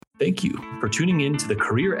Thank you for tuning in to the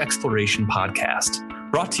Career Exploration Podcast,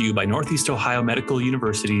 brought to you by Northeast Ohio Medical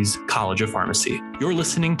University's College of Pharmacy. You're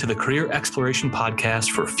listening to the Career Exploration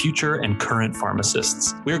Podcast for future and current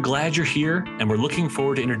pharmacists. We're glad you're here, and we're looking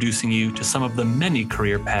forward to introducing you to some of the many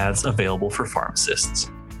career paths available for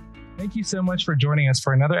pharmacists. Thank you so much for joining us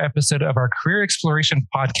for another episode of our Career Exploration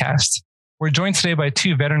Podcast. We're joined today by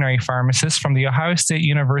two veterinary pharmacists from the Ohio State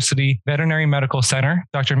University Veterinary Medical Center,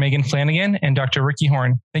 Dr. Megan Flanagan and Dr. Ricky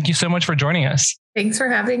Horn. Thank you so much for joining us. Thanks for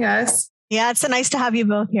having us. Yeah, it's so nice to have you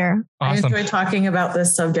both here. Awesome. I enjoy talking about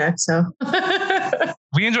this subject. So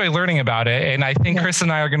we enjoy learning about it. And I think Chris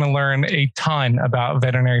and I are going to learn a ton about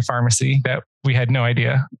veterinary pharmacy that we had no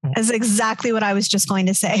idea. That's exactly what I was just going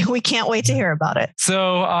to say. We can't wait to hear about it.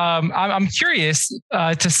 So I'm curious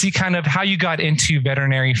to see kind of how you got into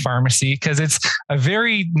veterinary pharmacy, because it's a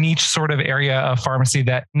very niche sort of area of pharmacy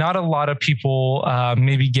that not a lot of people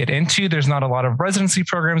maybe get into. There's not a lot of residency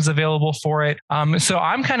programs available for it. So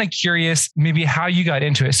I'm kind of curious maybe how you got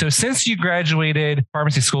into it. So since you graduated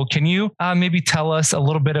pharmacy school, can you maybe tell us a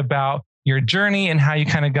little bit about your journey and how you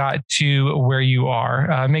kind of got to where you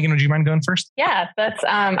are? Megan, would you mind going first? Yeah, that's,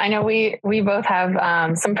 I know we both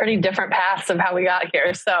have some pretty different paths of how we got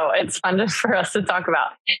here. So it's fun for us to talk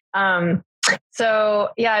about. I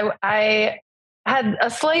had a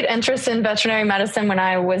slight interest in veterinary medicine when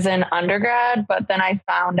I was in undergrad, but then I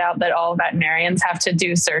found out that all veterinarians have to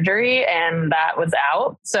do surgery and that was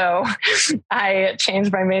out. So I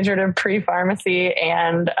changed my major to pre-pharmacy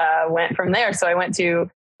and went from there. So I went to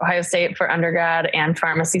Ohio State for undergrad and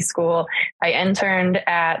pharmacy school. I interned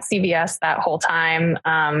at CVS that whole time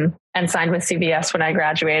and signed with CVS when I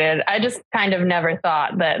graduated. I just kind of never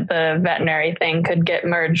thought that the veterinary thing could get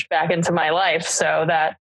merged back into my life. So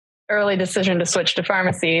that early decision to switch to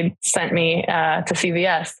pharmacy sent me to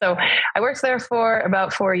CVS. So I worked there for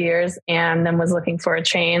about 4 years and then was looking for a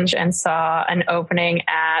change and saw an opening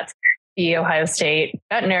at the Ohio State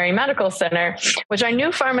Veterinary Medical Center, which I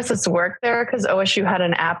knew pharmacists worked there because OSU had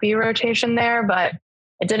an API rotation there, but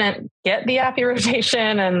I didn't get the API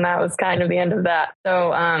rotation, and that was kind of the end of that.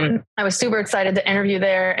 So I was super excited to interview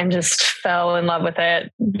there and just fell in love with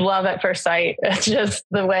it. Love at first sight. It's just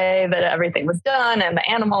the way that everything was done and the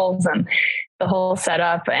animals and the whole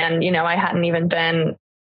setup. And, I hadn't even been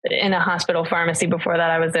in a hospital pharmacy before that.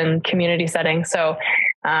 I was in community setting. So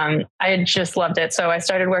I just loved it. So I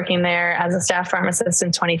started working there as a staff pharmacist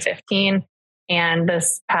in 2015. And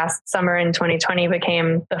this past summer in 2020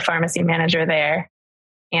 became the pharmacy manager there.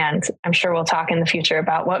 And I'm sure we'll talk in the future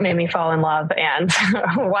about what made me fall in love and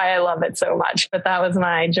why I love it so much. But that was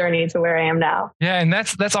my journey to where I am now. Yeah. And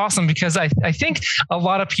that's awesome, because I think a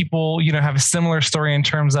lot of people, have a similar story in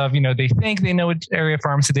terms of, they think they know what area of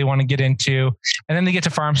pharmacy they want to get into. And then they get to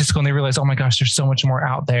pharmacy school and they realize, oh my gosh, there's so much more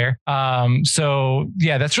out there. So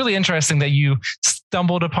yeah, that's really interesting that you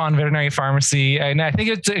stumbled upon veterinary pharmacy. And I think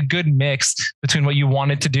it's a good mix between what you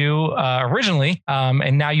wanted to do originally,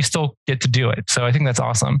 and now you still get to do it. So I think that's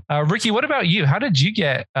awesome. Ricky, what about you? How did you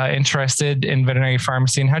get interested in veterinary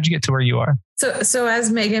pharmacy, and how did you get to where you are? So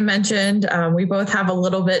as Megan mentioned, we both have a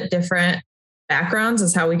little bit different backgrounds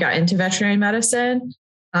as how we got into veterinary medicine.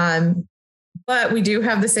 But we do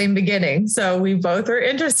have the same beginning. So we both were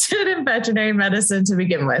interested in veterinary medicine to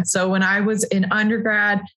begin with. So when I was in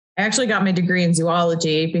undergrad, I actually got my degree in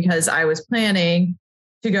zoology because I was planning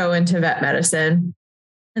to go into vet medicine.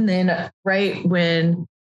 And then right when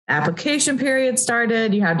application period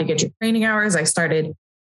started, you had to get your training hours. I started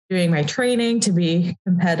doing my training to be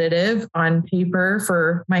competitive on paper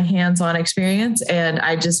for my hands-on experience. And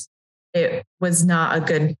it was not a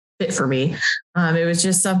good fit for me. It was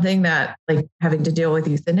just something that, like, having to deal with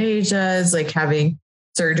euthanasias, like having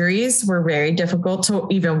surgeries were very difficult to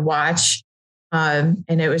even watch. And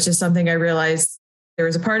it was just something I realized there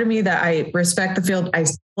was a part of me that I respect the field. I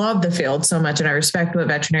love the field so much and I respect what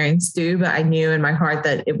veterinarians do, but I knew in my heart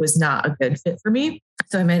that it was not a good fit for me.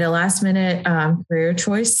 So I made a last minute career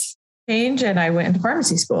choice change and I went into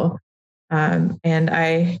pharmacy school. And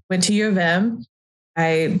I went to U of M.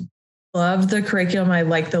 I loved the curriculum. I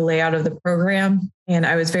liked the layout of the program. And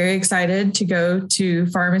I was very excited to go to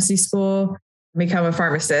pharmacy school, become a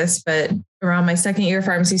pharmacist. But around my second year of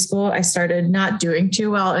pharmacy school, I started not doing too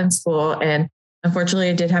well in school. And unfortunately,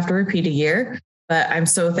 I did have to repeat a year. But I'm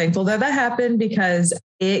so thankful that happened because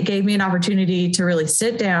it gave me an opportunity to really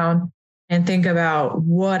sit down and think about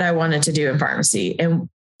what I wanted to do in pharmacy. And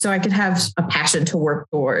so I could have a passion to work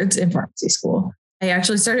towards in pharmacy school. I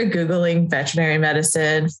actually started Googling veterinary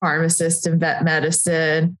medicine, pharmacist in vet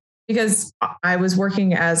medicine, because I was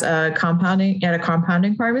working as a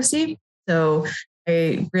compounding pharmacy. So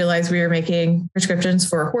I realized we were making prescriptions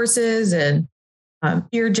for horses and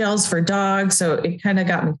ear gels for dogs. So it kind of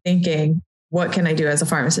got me thinking, what can I do as a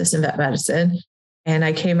pharmacist in vet medicine? And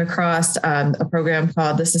I came across a program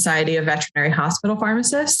called the Society of Veterinary Hospital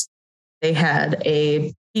Pharmacists. They had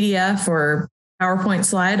a PDF or PowerPoint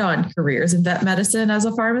slide on careers in vet medicine as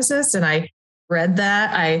a pharmacist. And I read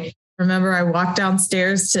that. I remember I walked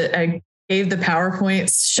downstairs I gave the PowerPoint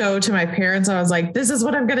show to my parents. I was like, this is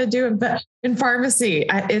what I'm going to do in pharmacy.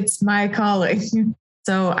 It's my calling.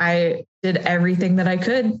 So I did everything that I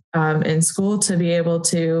could in school to be able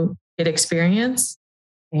to get experience.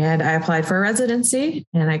 And I applied for a residency,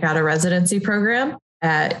 and I got a residency program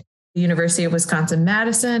at the University of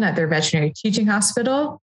Wisconsin-Madison at their veterinary teaching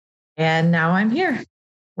hospital. And now I'm here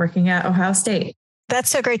working at Ohio State. That's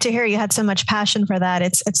so great to hear. You had so much passion for that.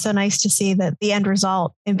 It's so nice to see that the end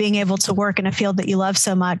result and being able to work in a field that you love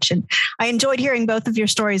so much. And I enjoyed hearing both of your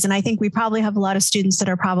stories. And I think we probably have a lot of students that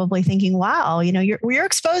are probably thinking, wow, you're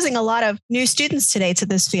exposing a lot of new students today to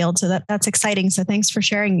this field. So that's exciting. So thanks for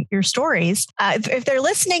sharing your stories. If they're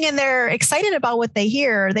listening and they're excited about what they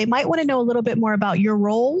hear, they might want to know a little bit more about your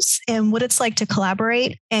roles and what it's like to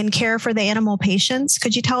collaborate and care for the animal patients.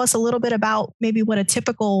 Could you tell us a little bit about maybe what a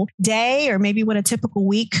typical day or maybe what a typical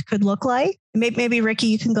week could look like? Maybe Ricky,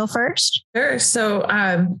 you can go first. Sure. So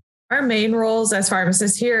our main roles as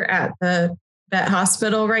pharmacists here at the vet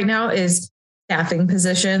hospital right now is staffing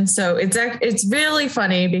positions. So it's really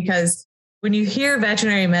funny because when you hear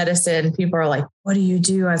veterinary medicine, people are like, what do you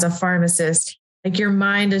do as a pharmacist? Like your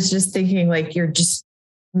mind is just thinking like you're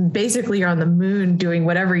on the moon doing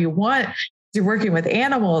whatever you want. You're working with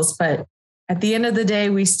animals, but at the end of the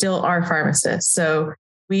day, we still are pharmacists. So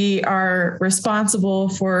we are responsible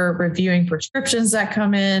for reviewing prescriptions that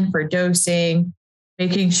come in, for dosing,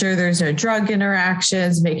 making sure there's no drug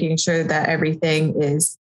interactions, making sure that everything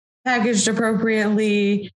is packaged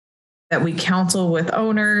appropriately, that we counsel with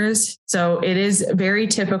owners. So it is very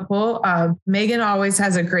typical. Megan always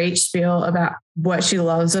has a great spiel about what she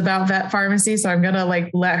loves about vet pharmacy. So I'm going to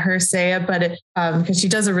let her say it, but because she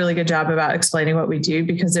does a really good job about explaining what we do,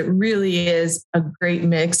 because it really is a great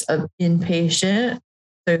mix of inpatient,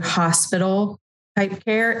 so hospital type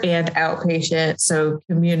care, and outpatient, so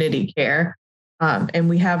community care. And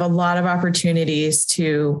we have a lot of opportunities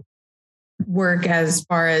to work as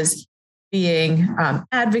far as being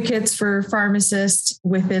advocates for pharmacists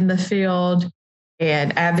within the field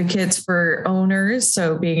and advocates for owners.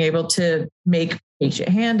 So being able to make patient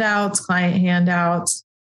handouts, client handouts,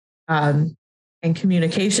 and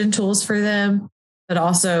communication tools for them. But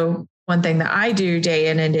also one thing that I do day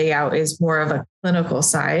in and day out is more of a clinical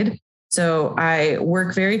side. So I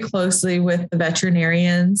work very closely with the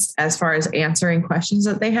veterinarians as far as answering questions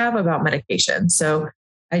that they have about medication. So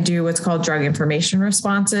I do what's called drug information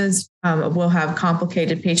responses. We'll have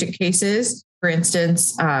complicated patient cases. For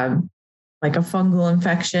instance, like a fungal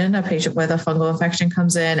infection, a patient with a fungal infection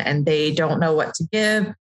comes in and they don't know what to give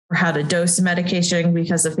or how to dose the medication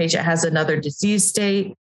because the patient has another disease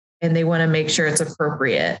state and they want to make sure it's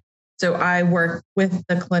appropriate. So I work with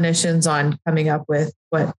the clinicians on coming up with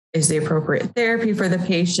what is the appropriate therapy for the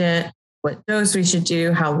patient, what dose we should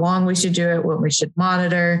do, how long we should do it, what we should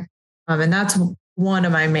monitor. And that's one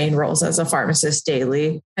of my main roles as a pharmacist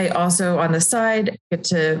daily. I also, on the side, get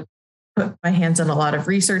to put my hands on a lot of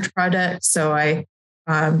research projects. So I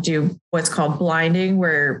do what's called blinding,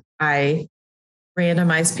 where I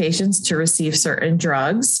randomize patients to receive certain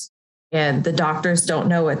drugs. And the doctors don't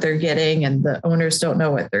know what they're getting and the owners don't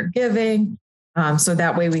know what they're giving. So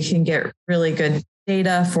that way we can get really good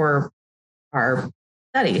data for our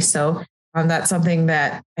study. So that's something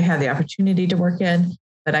that I had the opportunity to work in.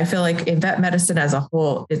 But I feel like in vet medicine as a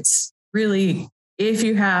whole, it's really, if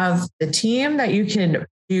you have the team that you can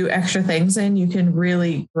do extra things in, you can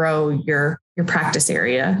really grow your practice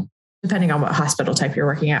area, depending on what hospital type you're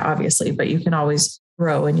working at, obviously, but you can always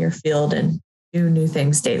grow in your field and do new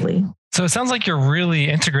things daily. So it sounds like you're really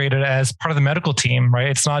integrated as part of the medical team, right?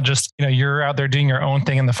 It's not just, you're out there doing your own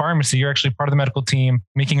thing in the pharmacy. You're actually part of the medical team,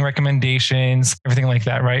 making recommendations, everything like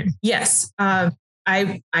that, right? Yes.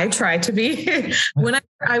 I try to be.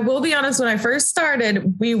 I will be honest, when I first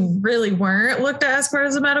started, we really weren't looked at as part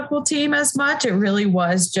of the medical team as much. It really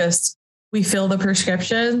was just, we fill the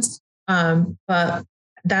prescriptions. But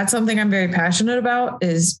that's something I'm very passionate about,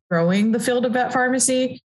 is growing the field of vet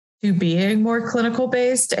pharmacy to being more clinical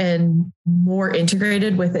based and more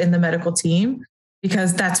integrated within the medical team,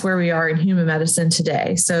 because that's where we are in human medicine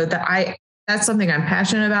today. So that's something I'm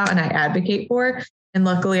passionate about and I advocate for. And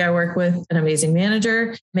luckily I work with an amazing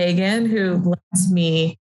manager, Megan, who lets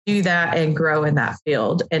me do that and grow in that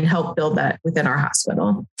field and help build that within our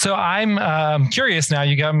hospital. So I'm curious now.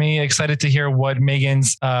 You got me excited to hear what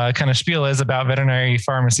Megan's kind of spiel is about veterinary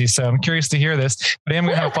pharmacy. So I'm curious to hear this, but I am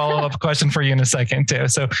going to have a follow-up question for you in a second too.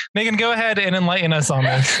 So Megan, go ahead and enlighten us on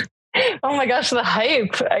this. Oh my gosh, the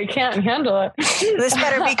hype. I can't handle it. This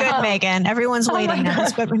better be good, Megan. Everyone's waiting now.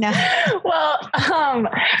 This better now. Well,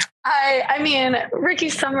 I mean, Ricky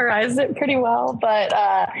summarized it pretty well, but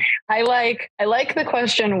I like the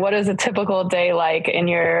question, what is a typical day like in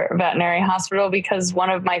your veterinary hospital? Because one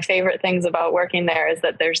of my favorite things about working there is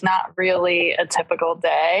that there's not really a typical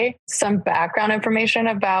day. Some background information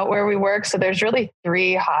about where we work. So there's really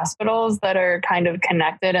 3 hospitals that are kind of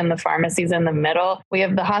connected, and the pharmacy's in the middle. We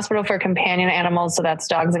have the hospital for companion animals, so that's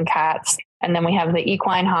dogs and cats. And then we have the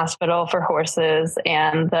equine hospital for horses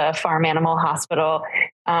and the farm animal hospital,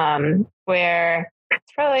 where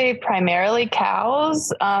it's really primarily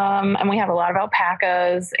cows. And we have a lot of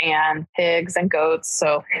alpacas and pigs and goats.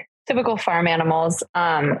 So typical farm animals.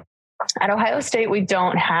 At Ohio State, we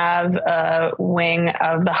don't have a wing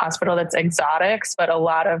of the hospital that's exotics, but a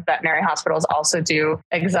lot of veterinary hospitals also do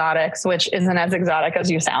exotics, which isn't as exotic as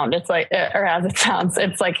you sound. It's like, or as it sounds,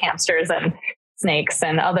 it's like hamsters and snakes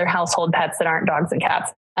and other household pets that aren't dogs and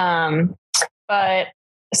cats. But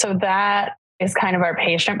so that is kind of our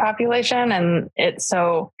patient population. And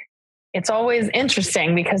it's always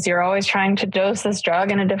interesting because you're always trying to dose this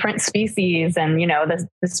drug in a different species. And,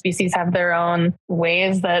 the species have their own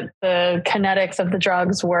ways that the kinetics of the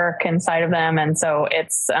drugs work inside of them. And so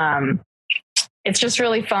it's just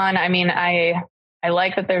really fun. I mean, I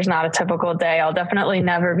like that there's not a typical day. I'll definitely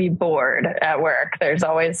never be bored at work. There's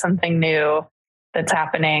always something new that's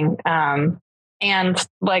happening. And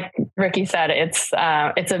like Ricky said, it's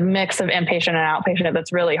a mix of inpatient and outpatient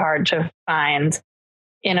that's really hard to find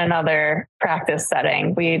in another practice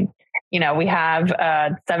setting. We have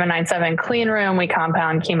a 797 clean room. We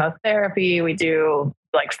compound chemotherapy. We do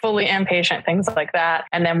like fully inpatient things like that.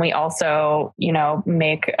 And then we also,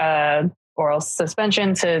 make a oral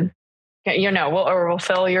suspension to, we'll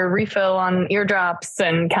fill your refill on eardrops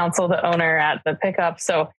and counsel the owner at the pickup.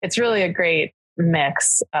 So it's really a great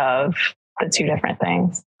mix of the 2 different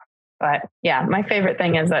things. But yeah, my favorite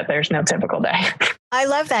thing is that there's no typical day. I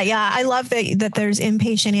love that. Yeah, I love that there's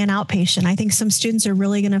inpatient and outpatient. I think some students are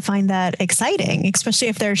really going to find that exciting, especially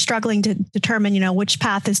if they're struggling to determine, which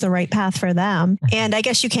path is the right path for them. And I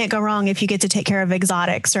guess you can't go wrong if you get to take care of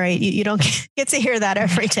exotics, right? You don't get to hear that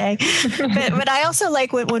every day. But I also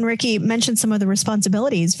like when Ricky mentioned some of the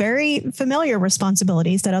responsibilities, very familiar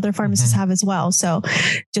responsibilities that other pharmacists have as well. So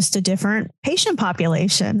just a different patient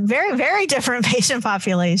population, very, very different patient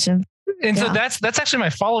population. And so that's actually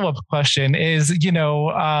my follow-up question is,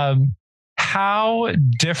 how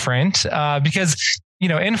different, because,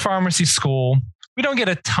 in pharmacy school, we don't get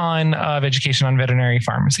a ton of education on veterinary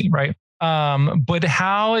pharmacy, right? But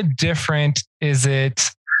how different is it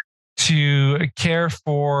to care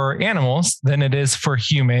for animals than it is for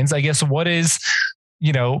humans? I guess what is,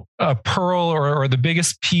 a pearl or the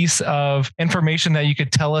biggest piece of information that you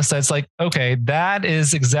could tell us that's like, okay, that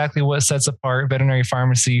is exactly what sets apart veterinary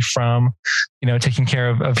pharmacy from, taking care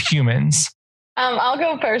of humans? I'll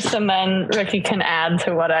go first and then Ricky can add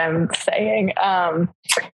to what I'm saying.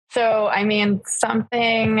 So, I mean,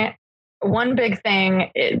 one big thing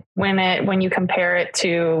when you compare it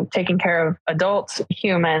to taking care of adult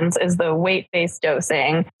humans is the weight-based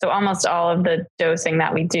dosing. So almost all of the dosing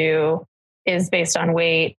that we do is based on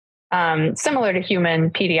weight, similar to human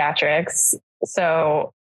pediatrics.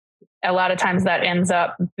 So a lot of times that ends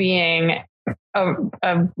up being a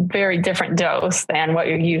very different dose than what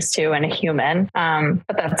you're used to in a human.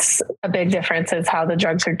 But that's a big difference is how the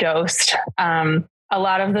drugs are dosed. A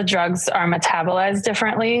lot of the drugs are metabolized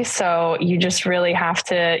differently. So you just really have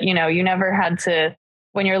to, you never had to,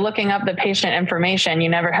 when you're looking up the patient information, you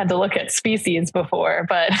never had to look at species before,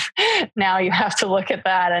 but now you have to look at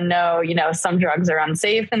that and know, some drugs are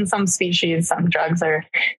unsafe in some species, some drugs are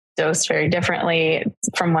dosed very differently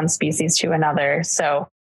from one species to another. So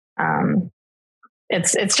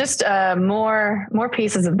it's just more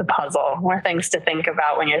pieces of the puzzle, more things to think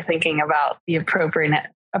about when you're thinking about the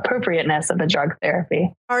appropriateness of a drug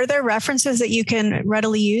therapy. Are there references that you can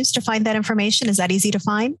readily use to find that information? Is that easy to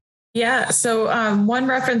find? Yeah. So one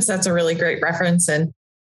reference that's a really great reference, and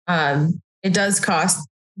it does cost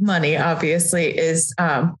money, obviously, is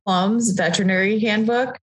Plum's Veterinary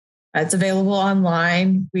Handbook. It's available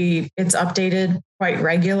online. It's updated quite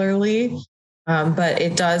regularly, but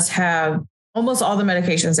it does have almost all the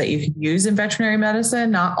medications that you can use in veterinary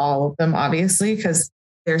medicine. Not all of them, obviously, because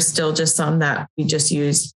there's still just some that we just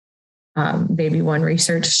use maybe one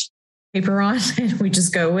research paper on and we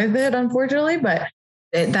just go with it, unfortunately, but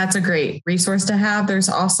that's a great resource to have. There's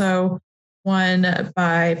also one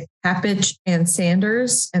by Papich and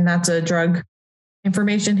Sanders, and that's a drug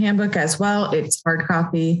information handbook as well. It's hard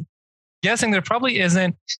copy. Guessing there probably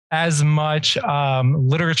isn't as much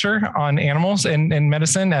literature on animals in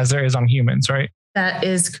medicine as there is on humans, right? That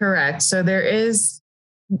is correct. So there is,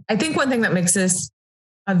 I think one thing that makes this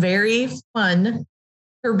a very fun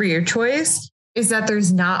career choice is that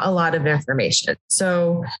there's not a lot of information.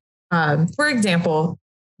 So, for example,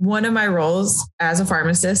 one of my roles as a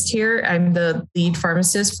pharmacist here, I'm the lead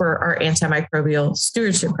pharmacist for our antimicrobial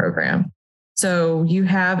stewardship program. So you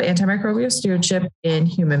have antimicrobial stewardship in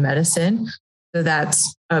human medicine. So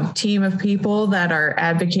that's a team of people that are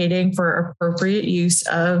advocating for appropriate use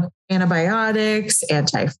of antibiotics,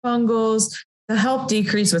 antifungals to help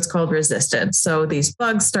decrease what's called resistance. So these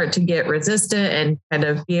bugs start to get resistant and kind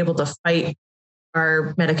of be able to fight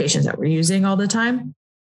our medications that we're using all the time.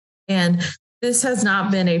 And this has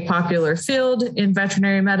not been a popular field in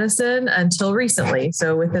veterinary medicine until recently.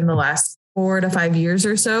 So within the last 4 to 5 years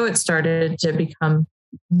or so, it started to become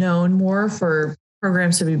known more for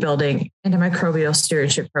programs to be building antimicrobial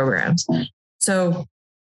stewardship programs. So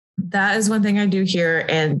that is one thing I do here.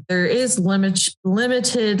 And there is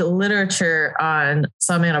limited literature on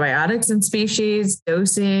some antibiotics and species,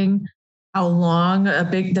 dosing, how long,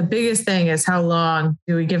 the biggest thing is how long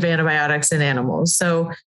do we give antibiotics in animals?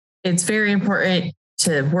 So it's very important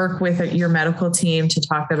to work with your medical team to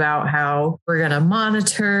talk about how we're going to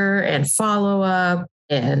monitor and follow up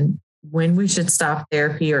and when we should stop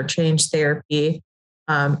therapy or change therapy.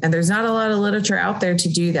 And there's not a lot of literature out there to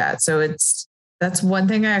do that. So that's one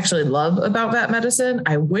thing I actually love about vet medicine.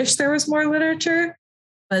 I wish there was more literature,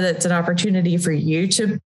 but it's an opportunity for you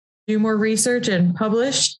to do more research and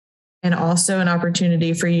publish, and also an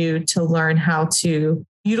opportunity for you to learn how to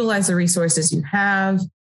utilize the resources you have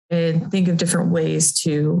and think of different ways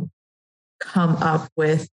to come up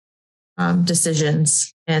with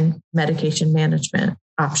decisions and medication management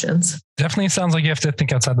options. Definitely sounds like you have to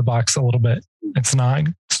think outside the box a little bit. It's not,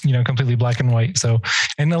 completely black and white. So,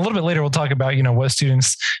 and a little bit later, we'll talk about, what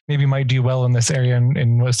students maybe might do well in this area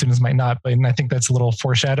and what students might not. But I think that's a little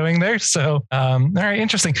foreshadowing there. So, all right,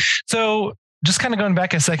 interesting. So just kind of going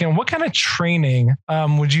back a second, what kind of training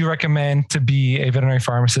would you recommend to be a veterinary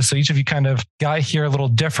pharmacist? So each of you kind of got here a little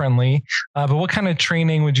differently, but what kind of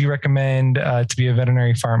training would you recommend to be a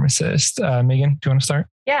veterinary pharmacist? Megan, do you want to start?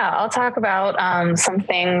 Yeah, I'll talk about some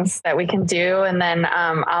things that we can do, and then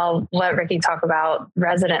I'll let Ricky talk about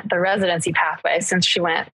the residency pathway since she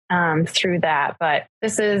went through that. But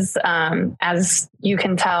this is, as you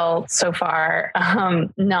can tell so far,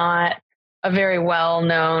 not a very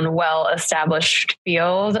well-known, well-established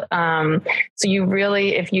field. So you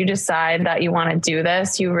really, if you decide that you want to do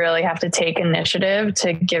this, you really have to take initiative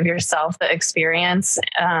to give yourself the experience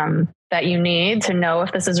that you need to know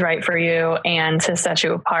if this is right for you and to set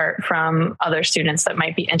you apart from other students that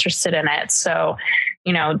might be interested in it. So,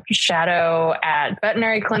 shadow at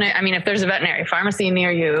veterinary clinic. I mean, if there's a veterinary pharmacy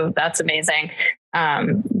near you, that's amazing.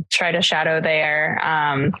 Try to shadow there,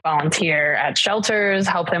 volunteer at shelters,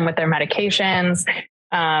 help them with their medications,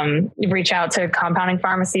 reach out to compounding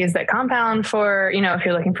pharmacies that compound for, if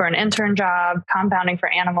you're looking for an intern job, compounding for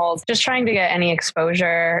animals, just trying to get any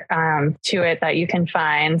exposure to it that you can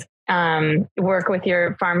find. Work with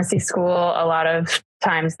your pharmacy school. A lot of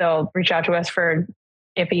times they'll reach out to us for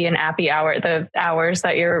IPI and API the hours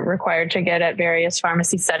that you're required to get at various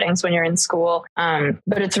pharmacy settings when you're in school.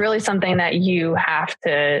 But it's really something that you have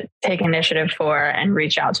to take initiative for and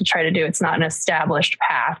reach out to try to do. It's not an established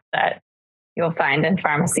path that you'll find in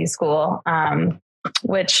pharmacy school,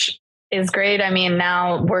 which is great. I mean,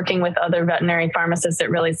 now working with other veterinary pharmacists, it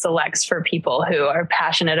really selects for people who are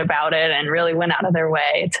passionate about it and really went out of their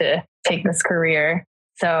way to take this career.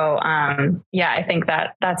 So, I think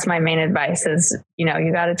that's my main advice is,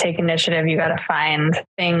 you got to take initiative. You got to find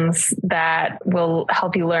things that will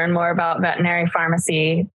help you learn more about veterinary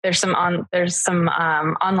pharmacy. There's some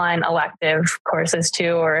online elective courses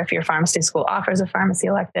too, or if your pharmacy school offers a pharmacy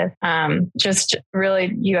elective, just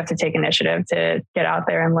really, you have to take initiative to get out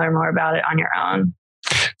there and learn more about it on your own.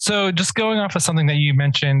 So just going off of something that you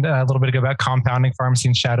mentioned a little bit ago about compounding pharmacy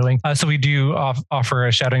and shadowing. So we do offer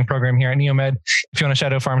a shadowing program here at Neomed if you want to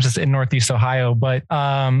shadow pharmacists in Northeast Ohio. But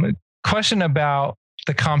question about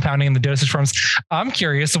the compounding and the dosage forms. I'm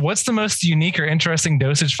curious, what's the most unique or interesting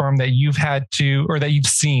dosage form that you've had to, or that you've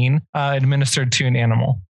seen administered to an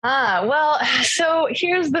animal? So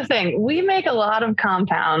here's the thing. We make a lot of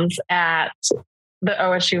compounds at the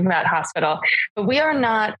OSU Vet Hospital, but we are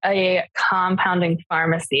not a compounding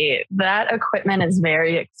pharmacy. That equipment is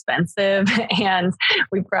very expensive and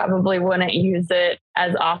we probably wouldn't use it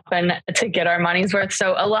as often to get our money's worth.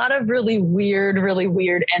 So a lot of really weird,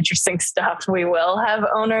 interesting stuff we will have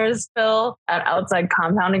owners fill at outside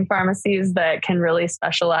compounding pharmacies that can really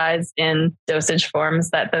specialize in dosage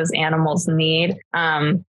forms that those animals need.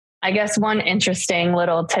 I guess one interesting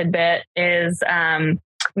little tidbit is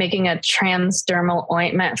making a transdermal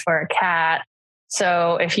ointment for a cat.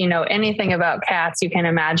 So if you know anything about cats, you can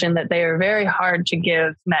imagine that they are very hard to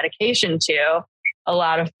give medication to. A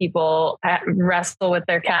lot of people wrestle with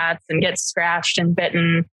their cats and get scratched and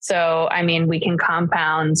bitten. So, I mean, we can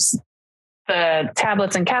compound the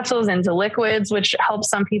tablets and capsules into liquids, which helps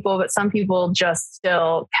some people, but some people just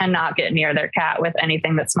still cannot get near their cat with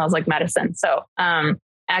anything that smells like medicine. So,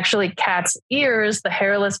 actually, cats' ears, the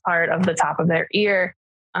hairless part of the top of their ear,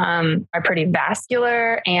 are pretty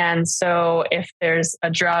vascular. And so if there's a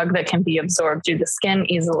drug that can be absorbed through the skin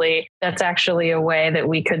easily, that's actually a way that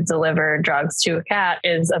we could deliver drugs to a cat,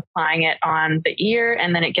 is applying it on the ear,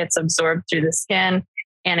 and then it gets absorbed through the skin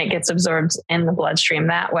and it gets absorbed in the bloodstream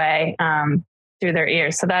that way, through their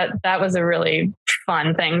ears. So that was a really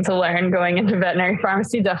fun thing to learn going into veterinary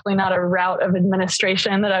pharmacy. Definitely not a route of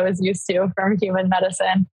administration that I was used to from human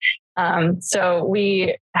medicine. So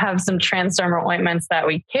we have some transdermal ointments that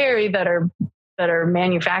we carry that are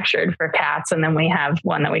manufactured for cats. And then we have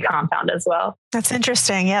one that we compound as well. That's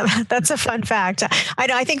interesting. Yeah, that's a fun fact. I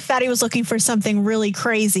know. I think Fatty was looking for something really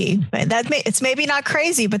crazy. It's maybe not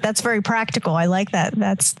crazy, but that's very practical. I like that.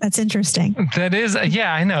 That's interesting. That is,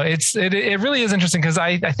 yeah, I know. It really is interesting because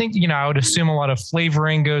I think, I would assume a lot of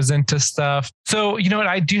flavoring goes into stuff. So, you know what?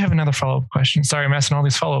 I do have another follow-up question. Sorry, I'm asking all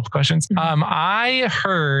these follow-up questions. I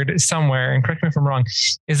heard somewhere, and correct me if I'm wrong,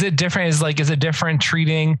 is it different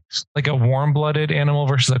treating like a warm-blooded animal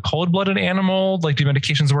versus a cold-blooded animal? Like, do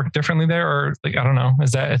medications work differently there, or like, I don't know.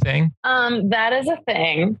 Is that a thing? That is a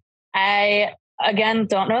thing. I, again,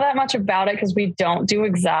 don't know that much about it because we don't do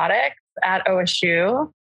exotics at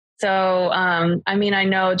OSU. So, I mean, I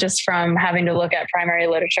know just from having to look at primary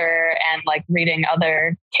literature and like reading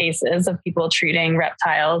other cases of people treating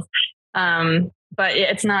reptiles. But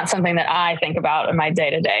it's not something that I think about in my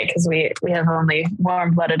day to day because we have only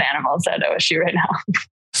warm-blooded animals at OSU right now.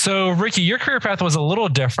 So, Ricky, your career path was a little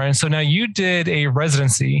different. So now you did a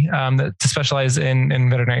residency to specialize in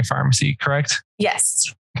veterinary pharmacy, correct?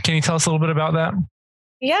 Yes. Can you tell us a little bit about that?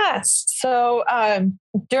 Yes. So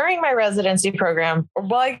during my residency program,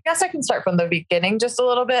 well, I guess I can start from the beginning just a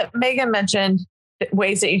little bit. Megan mentioned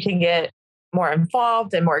ways that you can get more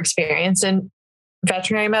involved and more experience in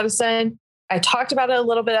veterinary medicine. I talked about it a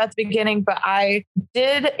little bit at the beginning, but I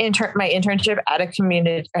did my internship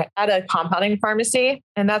at a compounding pharmacy.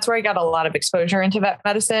 And that's where I got a lot of exposure into vet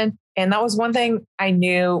medicine. And that was one thing I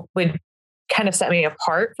knew would kind of set me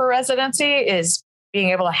apart for residency, is being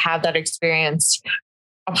able to have that experience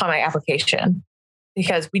upon my application,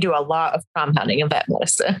 because we do a lot of compounding in vet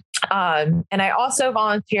medicine. And I also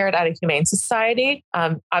volunteered at a humane society.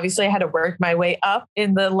 Obviously, I had to work my way up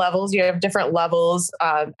in the levels. You have different levels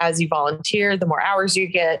as you volunteer. The more hours you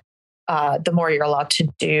get, the more you're allowed to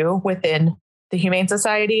do within the humane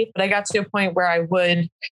society. But I got to a point where I would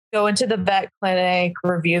go into the vet clinic,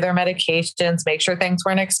 review their medications, make sure things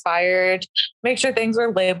weren't expired, make sure things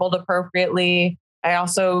were labeled appropriately. I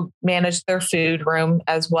also managed their food room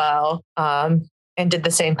as well. And did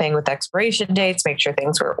the same thing with expiration dates, make sure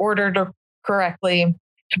things were ordered correctly.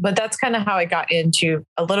 But that's kind of how I got into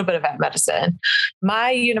a little bit of vet medicine.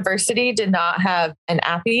 My university did not have an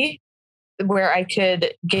API where I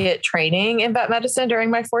could get training in vet medicine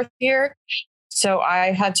during my fourth year. So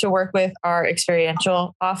I had to work with our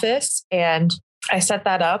experiential office, and I set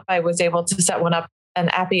that up. I was able to set an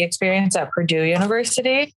API experience at Purdue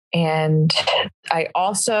University. And I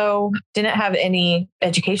also didn't have any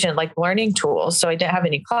education, like learning tools. So I didn't have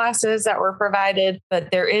any classes that were provided,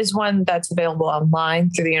 but there is one that's available online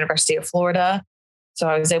through the University of Florida. So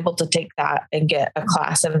I was able to take that and get a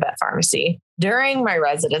class in vet pharmacy. During my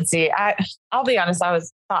residency, I'll be honest, I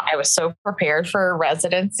thought I was so prepared for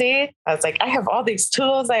residency. I was like, I have all these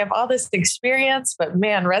tools, I have all this experience, but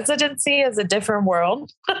man, residency is a different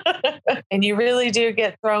world. And you really do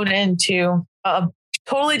get thrown into a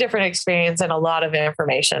totally different experience and a lot of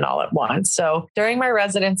information all at once. So during my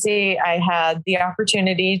residency, I had the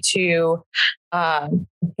opportunity to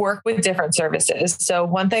work with different services. So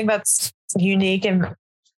one thing that's unique, and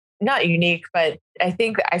not unique, but I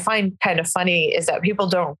think I find kind of funny, is that people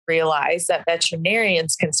don't realize that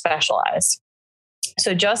veterinarians can specialize.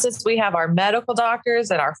 So just as we have our medical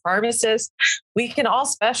doctors and our pharmacists, we can all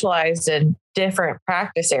specialize in different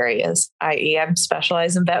practice areas, i.e. I'm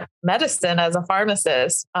specialized in vet medicine as a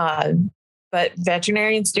pharmacist. But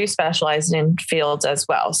veterinarians do specialize in fields as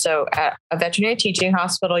well. So at a veterinary teaching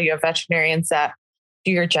hospital, you have veterinarians that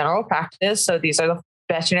do your general practice. So these are the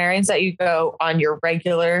veterinarians that you go on your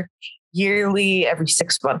regular yearly, every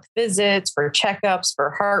 6-month visits for checkups,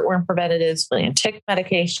 for heartworm preventatives, flea and tick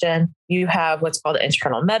medication. You have what's called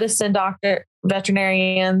internal medicine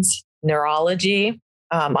veterinarians, neurology,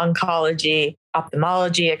 oncology,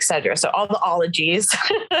 ophthalmology, et cetera. So all the ologies.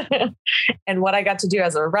 And what I got to do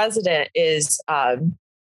as a resident is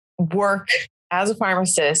work as a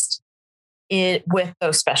pharmacist with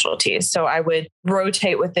those specialties. So I would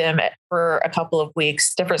rotate with them for a couple of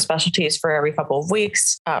weeks, different specialties for every couple of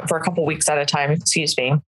weeks, for a couple of weeks at a time,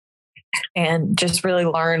 and just really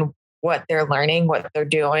learn what they're learning, what they're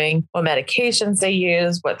doing, what medications they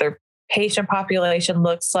use, what their patient population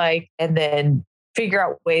looks like, and then figure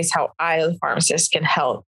out ways how I, the pharmacist, can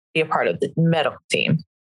help be a part of the medical team.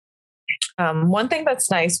 One thing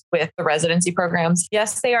that's nice with the residency programs,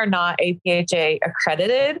 yes, they are not APHA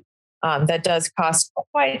accredited. That does cost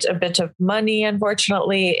quite a bit of money,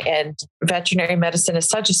 unfortunately. And veterinary medicine is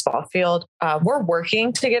such a small field. We're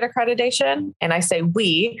working to get accreditation. And I say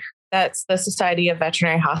we, that's the Society of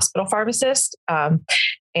Veterinary Hospital Pharmacists.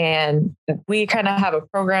 And we kind of have a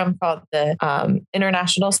program called the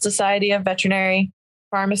International Society of Veterinary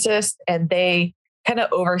Pharmacists. And they kind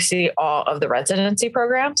of oversee all of the residency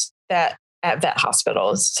programs that at vet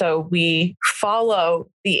hospitals. So we follow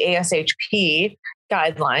the ASHP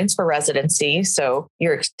guidelines for residency. So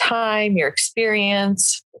your time, your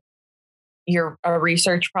experience, a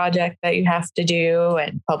research project that you have to do,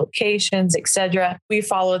 and publications, etc. We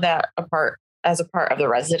follow that as a part of the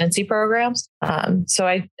residency programs. So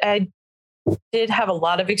I did have a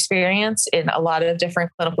lot of experience in a lot of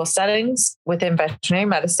different clinical settings within veterinary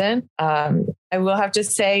medicine. I will have to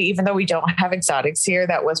say, even though we don't have exotics here,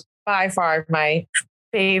 that was by far my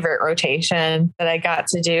favorite rotation that I got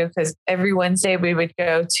to do, because every Wednesday we would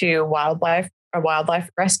go to a wildlife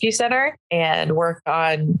rescue center and work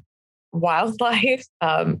on wildlife.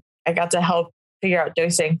 I got to help figure out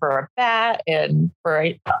dosing for a bat and for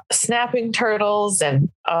snapping turtles. And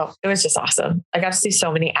it was just awesome. I got to see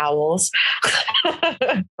so many owls.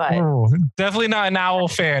 But definitely not an owl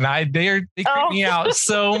fan. They creep me out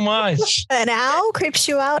so much. An owl creeps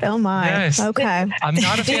you out? Oh my. Yes. Okay. I'm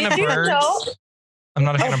not a fan of birds. I'm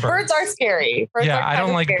not a fan of birds. Birds are scary. I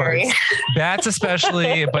don't like birds. Bats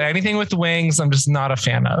especially, but anything with wings, I'm just not a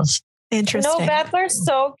fan of. Interesting. No, bats are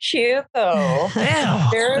so cute though.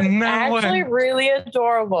 They're actually really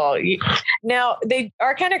adorable. Now they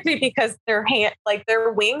are kind of creepy because their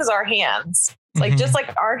wings are hands. Like just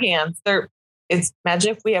like our hands. It's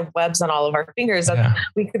magic. We have webs on all of our fingers.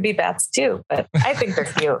 We could be bats too, but I think they're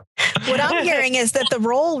cute. What I'm hearing is that the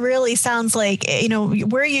role really sounds like,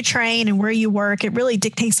 where you train and where you work, it really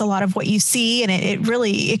dictates a lot of what you see. And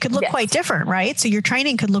it could look quite different, right? So your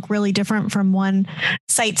training could look really different from one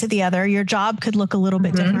site to the other. Your job could look a little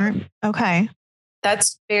bit different. Okay.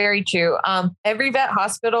 That's very true. Every vet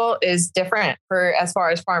hospital is different as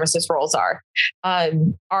far as pharmacist roles are.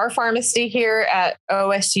 Our pharmacy here at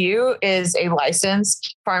OSU is a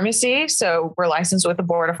licensed pharmacy. So we're licensed with the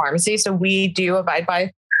Board of Pharmacy. So we do abide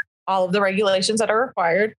by all of the regulations that are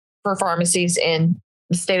required for pharmacies in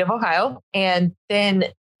the state of Ohio. And then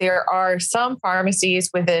there are some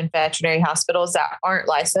pharmacies within veterinary hospitals that aren't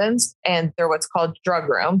licensed, and they're what's called drug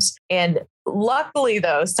rooms. And luckily,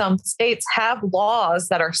 though, some states have laws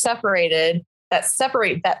that are separate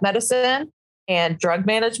vet medicine and drug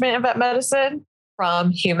management in vet medicine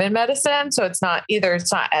from human medicine. So it's not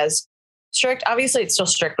as strict. Obviously, it's still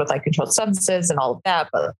strict with like controlled substances and all of that,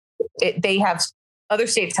 but other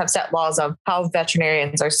states have set laws of how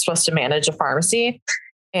veterinarians are supposed to manage a pharmacy.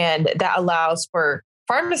 And that allows for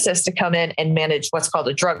pharmacists to come in and manage what's called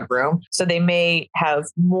a drug room. So they may have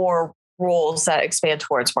more roles that expand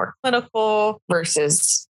towards more clinical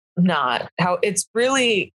versus not. How it's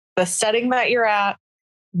really the setting that you're at,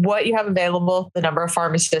 what you have available, the number of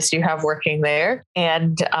pharmacists you have working there.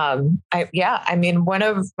 And one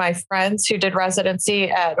of my friends who did residency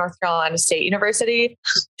at North Carolina State University,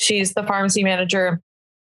 she's the pharmacy manager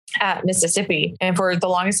at Mississippi. And for the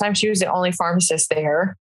longest time, she was the only pharmacist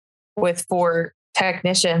there with 4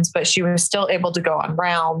 technicians, but she was still able to go on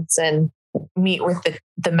rounds and meet with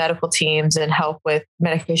the medical teams and help with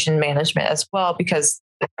medication management as well, because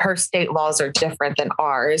her state laws are different than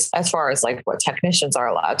ours as far as like what technicians are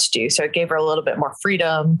allowed to do. So it gave her a little bit more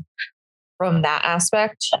freedom from that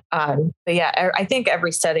aspect. But yeah, I think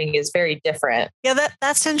every setting is very different. Yeah,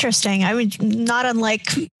 that's interesting. I mean, not unlike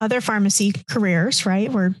other pharmacy careers,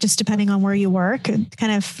 right? Where just depending on where you work,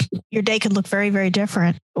 kind of your day could look very, very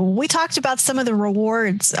different. We talked about some of the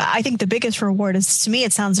rewards. I think the biggest reward is, to me,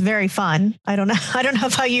 it sounds very fun. I don't know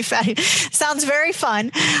how you felt. It sounds very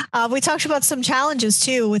fun. We talked about some challenges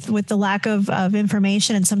too with the lack of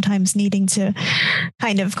information and sometimes needing to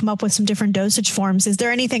kind of come up with some different dosage forms. Is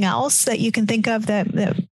there anything else that you can think of that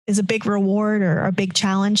is a big reward or a big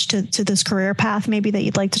challenge to this career path, maybe that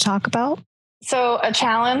you'd like to talk about? So a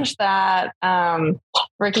challenge that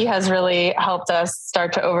Ricky has really helped us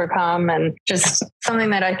start to overcome, and just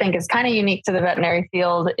something that I think is kind of unique to the veterinary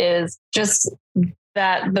field, is just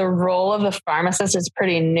that the role of the pharmacist is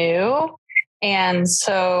pretty new. And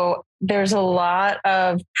so there's a lot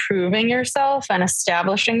of proving yourself and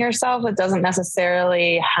establishing yourself that doesn't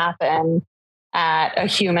necessarily happen at a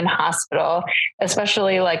human hospital,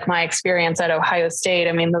 especially like my experience at Ohio State.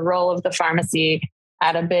 I mean, the role of the pharmacy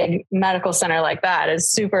at a big medical center like that is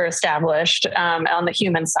super established on the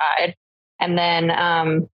human side. And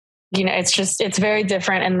then, it's very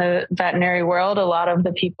different in the veterinary world. A lot of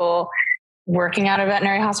the people working at a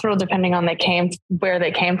veterinary hospital, depending on where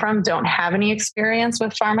they came from, don't have any experience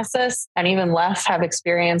with pharmacists, and even less have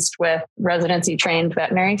experience with residency trained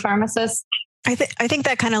veterinary pharmacists. I think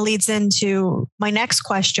that kind of leads into my next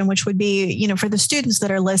question, which would be, for the students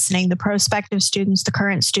that are listening, the prospective students, the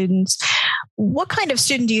current students, what kind of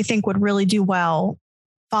student do you think would really do well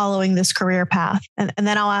following this career path? And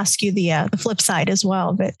then I'll ask you the flip side as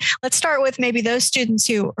well. But let's start with maybe those students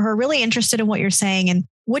who are really interested in what you're saying, and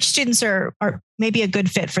which students are maybe a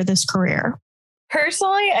good fit for this career.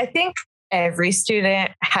 Personally, I think every student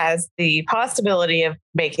has the possibility of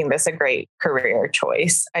making this a great career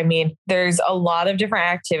choice. I mean, there's a lot of different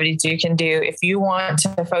activities you can do. If you want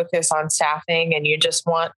to focus on staffing and you just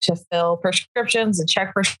want to fill prescriptions and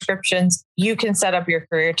check prescriptions, you can set up your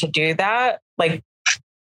career to do that.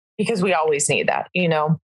 Because we always need that,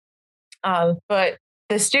 but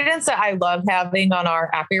the students that I love having on our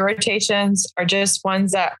API rotations are just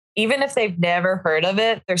ones that, even if they've never heard of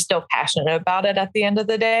it, they're still passionate about it at the end of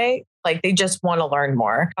the day. Like, they just want to learn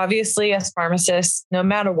more. Obviously, as pharmacists, no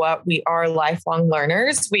matter what, we are lifelong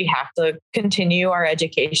learners. We have to continue our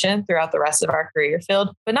education throughout the rest of our career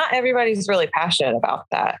field, but not everybody's really passionate about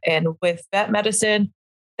that. And with vet medicine,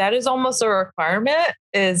 that is almost a requirement.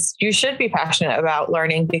 Is you should be passionate about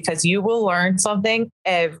learning, because you will learn something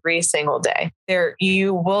every single day.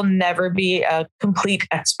 You will never be a complete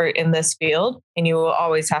expert in this field, and you will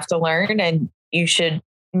always have to learn, and you should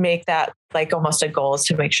make that like almost a goal, is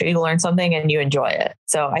to make sure you learn something and you enjoy it.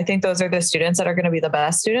 So I think those are the students that are going to be the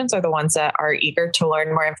best students, are the ones that are eager to learn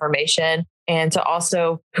more information, and to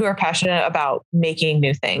also who are passionate about making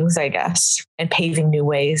new things, I guess, and paving new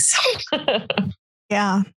ways.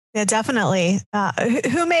 Yeah, definitely.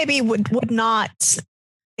 Who maybe would not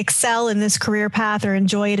excel in this career path or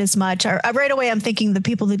enjoy it as much? Right away, I'm thinking the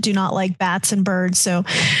people that do not like bats and birds. So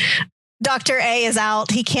Dr. A is out.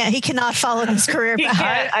 He cannot follow this career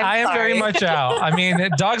path. I am very much out. I mean,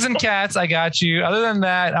 dogs and cats, I got you. Other than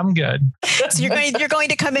that, I'm good. So you're going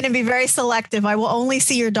to come in and be very selective. I will only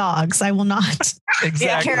see your dogs. I will not take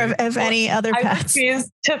care of any other pets. I refuse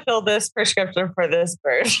to fill this prescription for this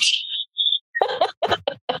bird.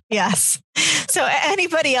 Yes. So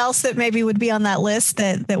anybody else that maybe would be on that list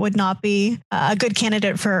that would not be a good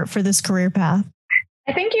candidate for this career path?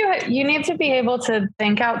 I think you need to be able to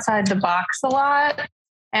think outside the box a lot.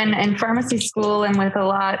 And in pharmacy school, and with a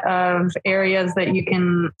lot of areas that you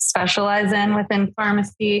can specialize in within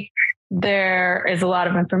pharmacy, there is a lot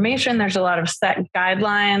of information. There's a lot of set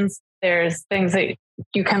guidelines. There's things that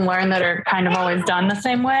you can learn that are kind of always done the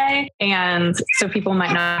same way. And so people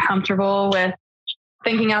might not be comfortable with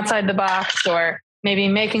thinking outside the box, or maybe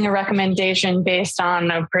making a recommendation based on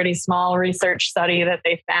a pretty small research study that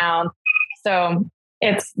they found. So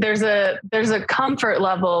there's a comfort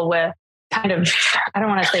level with kind of, I don't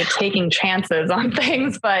want to say taking chances on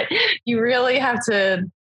things, but you really have to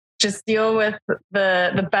just deal with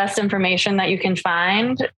the best information that you can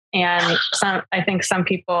find. And I think some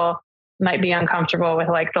people might be uncomfortable with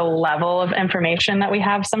like the level of information that we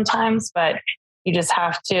have sometimes, but you just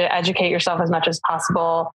have to educate yourself as much as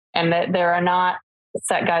possible. And that there are not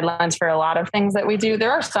set guidelines for a lot of things that we do.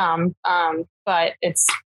 There are some, but it's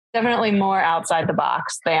definitely more outside the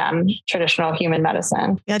box than traditional human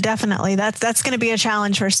medicine. Yeah, definitely. That's going to be a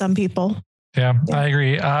challenge for some people. Yeah, I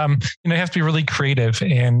agree. You have to be really creative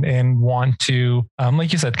and want to,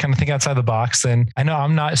 like you said, kind of think outside the box. And I know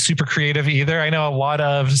I'm not super creative either. I know a lot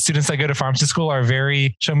of students that go to pharmacy school are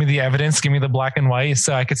very, show me the evidence, give me the black and white.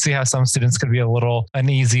 So I could see how some students could be a little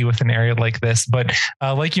uneasy with an area like this. But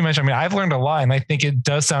like you mentioned, I've learned a lot, and I think it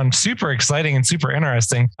does sound super exciting and super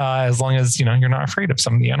interesting, as long as, you're not afraid of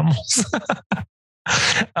some of the animals.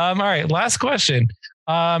 All right. Last question.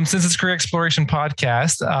 Since it's Career Exploration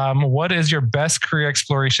Podcast, what is your best career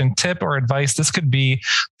exploration tip or advice? This could be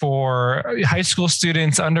for high school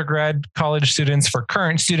students, undergrad, college students, for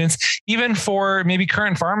current students, even for maybe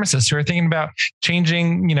current pharmacists who are thinking about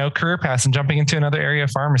changing, career paths and jumping into another area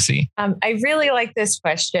of pharmacy. I really like this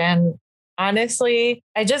question. Honestly,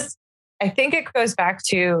 I think it goes back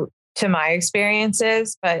to my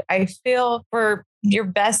experiences, but I feel for your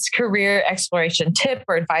best career exploration tip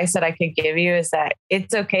or advice that I could give you is that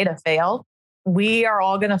it's okay to fail. We are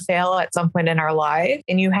all going to fail at some point in our life,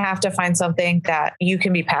 and you have to find something that you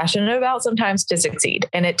can be passionate about sometimes to succeed.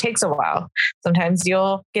 And it takes a while. Sometimes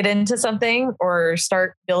you'll get into something or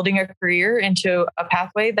start building a career into a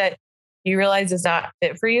pathway that you realize is not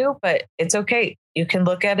fit for you, but it's okay. You can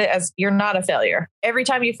look at it as you're not a failure. Every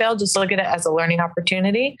time you fail, just look at it as a learning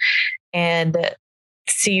opportunity and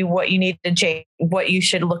see what you need to change, what you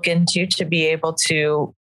should look into to be able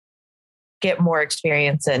to get more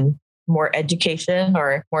experience and more education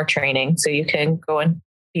or more training so you can go and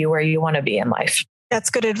be where you want to be in life. That's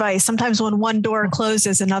good advice. Sometimes when one door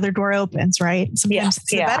closes, another door opens, right? Sometimes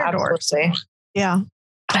it's a better door. Yeah.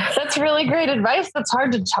 That's really great advice. That's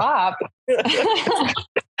hard to top.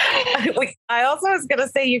 I also was going to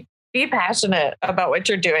say, you be passionate about what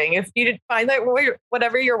you're doing. If you find that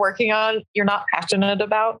whatever you're working on, you're not passionate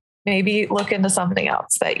about, maybe look into something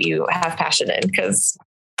else that you have passion in. Because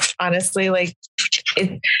honestly,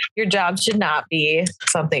 your job should not be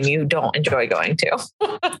something you don't enjoy going to.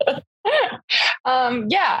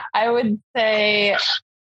 I would say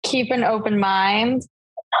keep an open mind.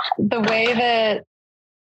 The way that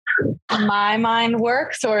my mind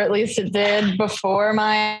works, or at least it did before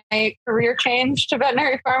my career change to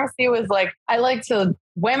veterinary pharmacy, was I like to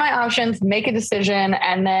weigh my options, make a decision,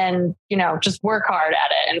 and then, just work hard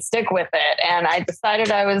at it and stick with it. And I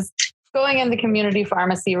decided I was going into community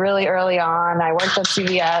pharmacy really early on. I worked at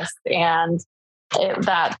CVS, and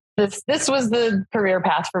this was the career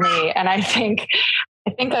path for me. And I think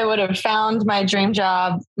I would have found my dream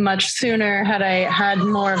job much sooner had I had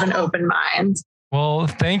more of an open mind. Well,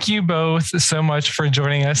 thank you both so much for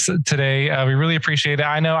joining us today. We really appreciate it.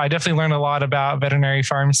 I know I definitely learned a lot about veterinary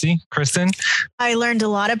pharmacy. Kristen? I learned a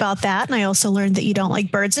lot about that. And I also learned that you don't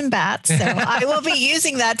like birds and bats. So I will be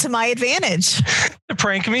using that to my advantage. To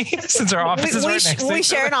prank me, since our office is right next to each other. We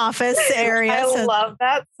share an office area. I love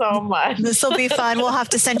that so much. This will be fun. We'll have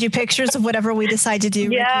to send you pictures of whatever we decide to do.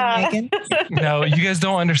 Yeah. Ricky and Megan. No, you guys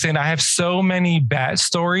don't understand. I have so many bat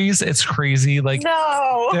stories. It's crazy.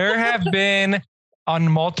 There have been... On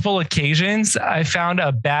multiple occasions, I found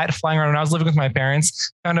a bat flying around when I was living with my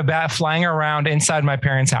parents, found a bat flying around inside my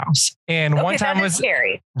parents' house. And one time was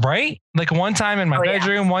scary, right? One time in my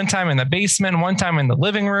bedroom, one time in the basement, one time in the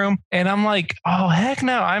living room. And I'm like, oh, heck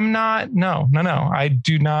no, I'm not. No. I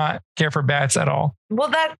do not care for bats at all. Well,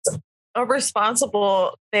 that's a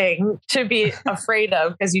responsible thing to be afraid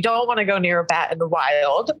of, because you don't want to go near a bat in the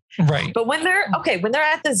wild. Right. But when they're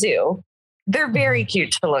at the zoo, they're very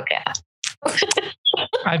cute to look at.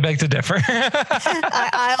 I beg to differ.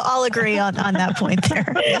 I'll agree on that point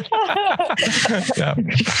there. Yeah.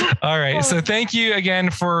 All right. So thank you again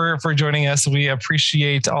for joining us. We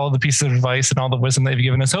appreciate all the pieces of advice and all the wisdom that you've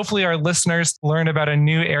given us. Hopefully our listeners learned about a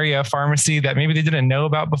new area of pharmacy that maybe they didn't know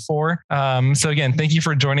about before. So again, thank you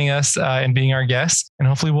for joining us and being our guest. And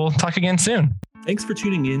hopefully we'll talk again soon. Thanks for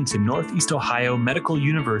tuning in to Northeast Ohio Medical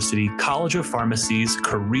University College of Pharmacy's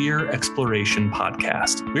Career Exploration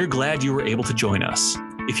Podcast. We're glad you were able to join us.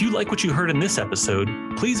 If you like what you heard in this episode,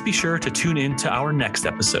 please be sure to tune in to our next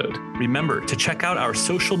episode. Remember to check out our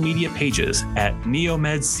social media pages at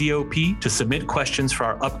NeomedCOP to submit questions for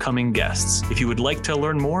our upcoming guests. If you would like to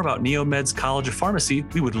learn more about Neomed's College of Pharmacy,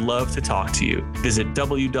 we would love to talk to you. Visit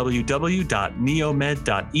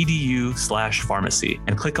www.neomed.edu/pharmacy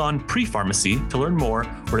and click on pre-pharmacy to learn more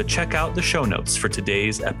or to check out the show notes for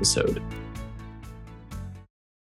today's episode.